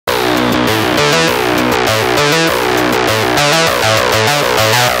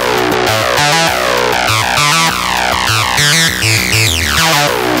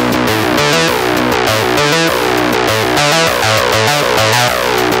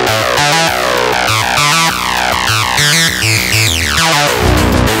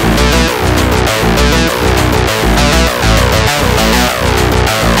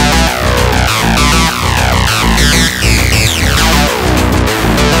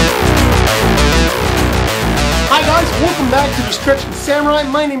Stretching Samurai.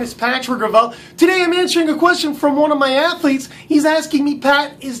 My name is Patrick Gravel. Today I'm answering a question from one of my athletes. He's asking me,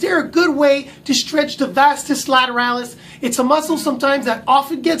 Pat, is there a good way to stretch the vastus lateralis? It's a muscle sometimes that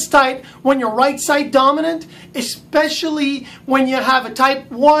often gets tight when you're right side dominant, especially when you have a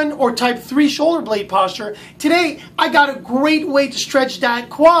type 1 or type 3 shoulder blade posture. Today I got a great way to stretch that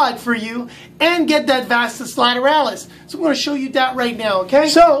quad for you and get that vastus lateralis. So I'm going to show you that right now, okay?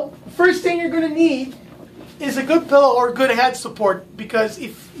 So first thing you're going to need is a good pillow or good head support, because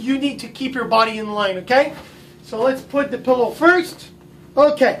if you need to keep your body in line, okay? So let's put the pillow first.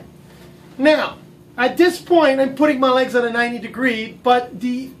 Okay. Now, at this point, I'm putting my legs at a 90 degree, but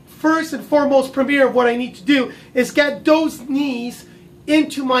the first and foremost premier of what I need to do is get those knees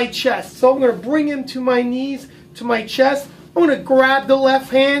into my chest. So I'm going to bring them to my knees, to my chest. I'm going to grab the left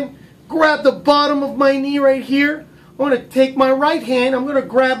hand, grab the bottom of my knee right here. I'm going to take my right hand, I'm going to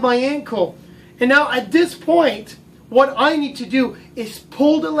grab my ankle. And now at this point, what I need to do is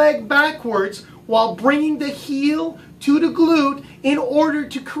pull the leg backwards while bringing the heel to the glute in order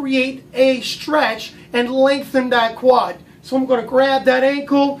to create a stretch and lengthen that quad. So I'm going to grab that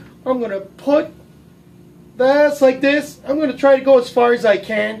ankle, I'm going to put this like this. I'm going to try to go as far as I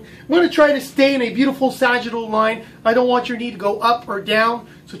can. I'm going to try to stay in a beautiful sagittal line. I don't want your knee to go up or down.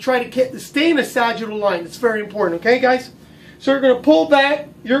 So try to stay in a sagittal line. It's very important, okay guys? So you're going to pull back.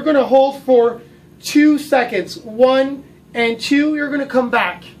 You're going to hold for 2 seconds. 1 and 2. You're going to come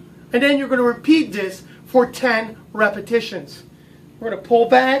back. And then you're going to repeat this for 10 repetitions. We're going to pull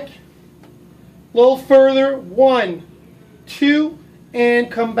back. A little further. 1, 2, and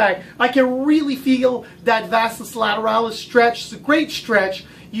come back. I can really feel that vastus lateralis stretch. It's a great stretch.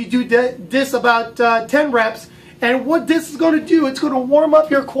 You do this about 10 reps. And what this is going to do, it's going to warm up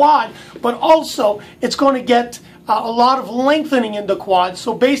your quad, but also it's going to get a lot of lengthening in the quad.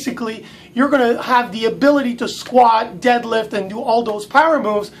 So basically, you're going to have the ability to squat, deadlift, and do all those power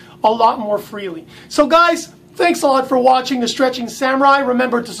moves a lot more freely. So guys, thanks a lot for watching the Stretching Samurai.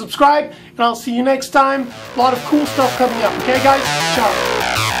 Remember to subscribe, and I'll see you next time. A lot of cool stuff coming up. Okay guys? Ciao.